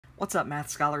What's up, math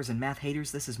scholars and math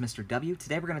haters? This is Mr. W.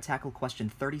 Today we're going to tackle question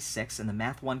 36 in the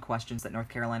Math 1 questions that North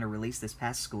Carolina released this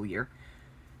past school year.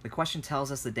 The question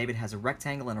tells us that David has a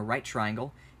rectangle and a right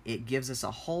triangle. It gives us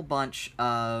a whole bunch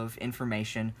of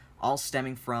information, all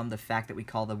stemming from the fact that we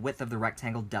call the width of the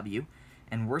rectangle W,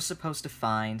 and we're supposed to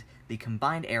find the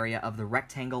combined area of the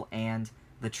rectangle and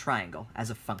the triangle as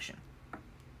a function.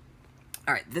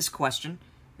 Alright, this question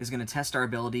is going to test our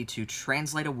ability to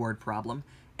translate a word problem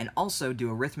and also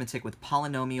do arithmetic with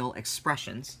polynomial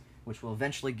expressions, which will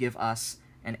eventually give us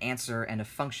an answer and a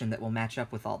function that will match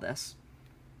up with all this.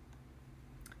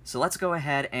 So let's go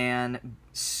ahead and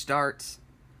start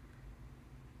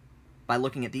by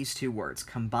looking at these two words,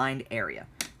 combined area.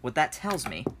 What that tells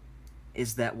me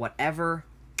is that whatever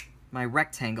my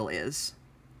rectangle is,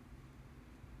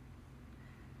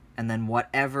 and then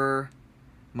whatever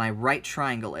my right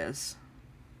triangle is,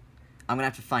 I'm going to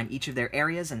have to find each of their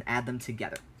areas and add them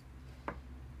together.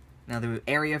 Now, the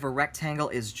area of a rectangle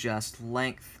is just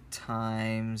length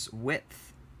times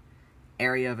width.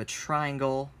 Area of a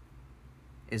triangle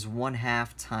is 1/2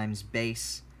 times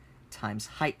base times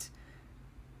height.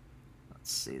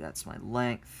 Let's see, that's my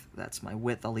length, that's my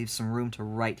width. I'll leave some room to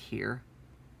write here.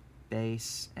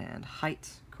 Base and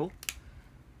height. Cool.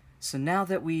 So now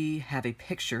that we have a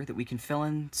picture that we can fill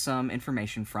in some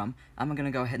information from, I'm going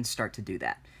to go ahead and start to do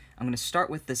that. I'm going to start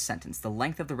with this sentence. The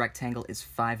length of the rectangle is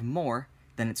 5 more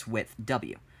than its width,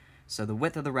 W. So the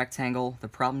width of the rectangle, the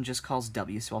problem just calls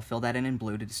W, so I'll fill that in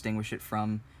blue to distinguish it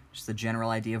from just the general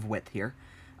idea of width here.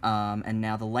 And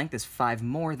now the length is 5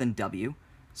 more than W,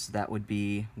 so that would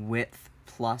be width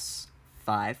plus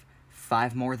 5,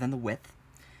 5 more than the width.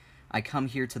 I come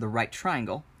here to the right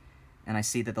triangle, and I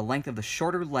see that the length of the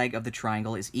shorter leg of the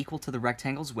triangle is equal to the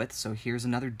rectangle's width, so here's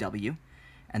another W.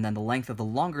 And then the length of the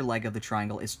longer leg of the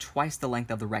triangle is twice the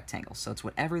length of the rectangle. So it's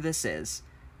whatever this is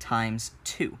times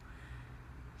 2.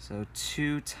 So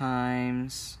 2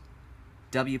 times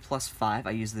W plus 5. I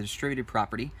use the distributive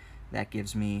property. That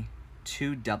gives me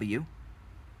 2W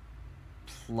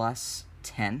plus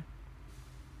 10.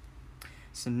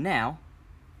 So now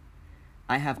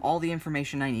I have all the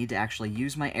information I need to actually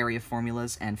use my area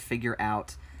formulas and figure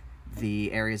out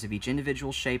the areas of each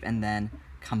individual shape and then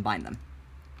combine them.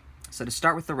 So to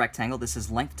start with the rectangle, this is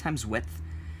length times width,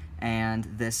 and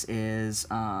this is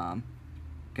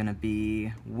going to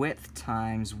be width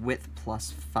times width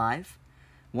plus 5.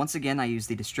 Once again, I use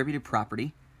the distributive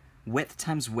property. Width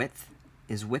times width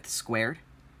is width squared.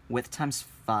 Width times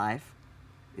 5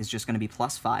 is just going to be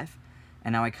plus 5.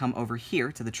 And now I come over here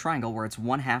to the triangle where it's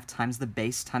 1/2 times the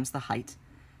base times the height.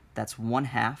 That's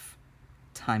 1/2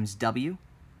 times W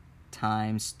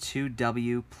times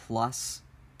 2W plus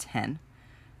 10.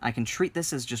 I can treat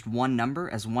this as just one number,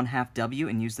 as 1/2 W,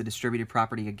 and use the distributive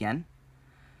property again.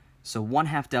 So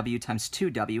 1/2 W times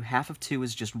 2W, half of 2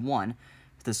 is just 1.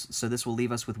 So this will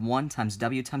leave us with 1 times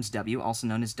W, also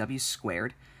known as W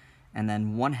squared. And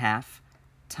then 1/2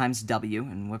 times W,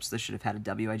 and whoops, this should have had a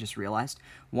W, I just realized.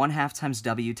 1/2 times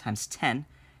W times 10.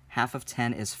 Half of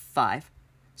 10 is 5.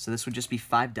 So this would just be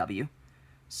 5W.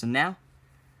 So now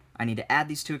I need to add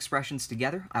these two expressions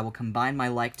together. I will combine my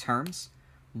like terms.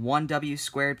 1W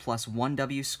squared plus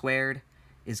 1W squared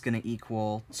is going to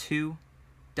equal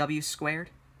 2W squared.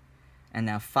 And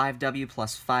now 5W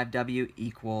plus 5W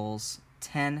equals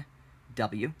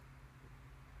 10W.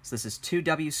 So this is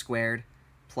 2W squared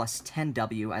plus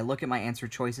 10W. I look at my answer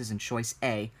choices and choice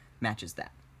A matches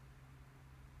that.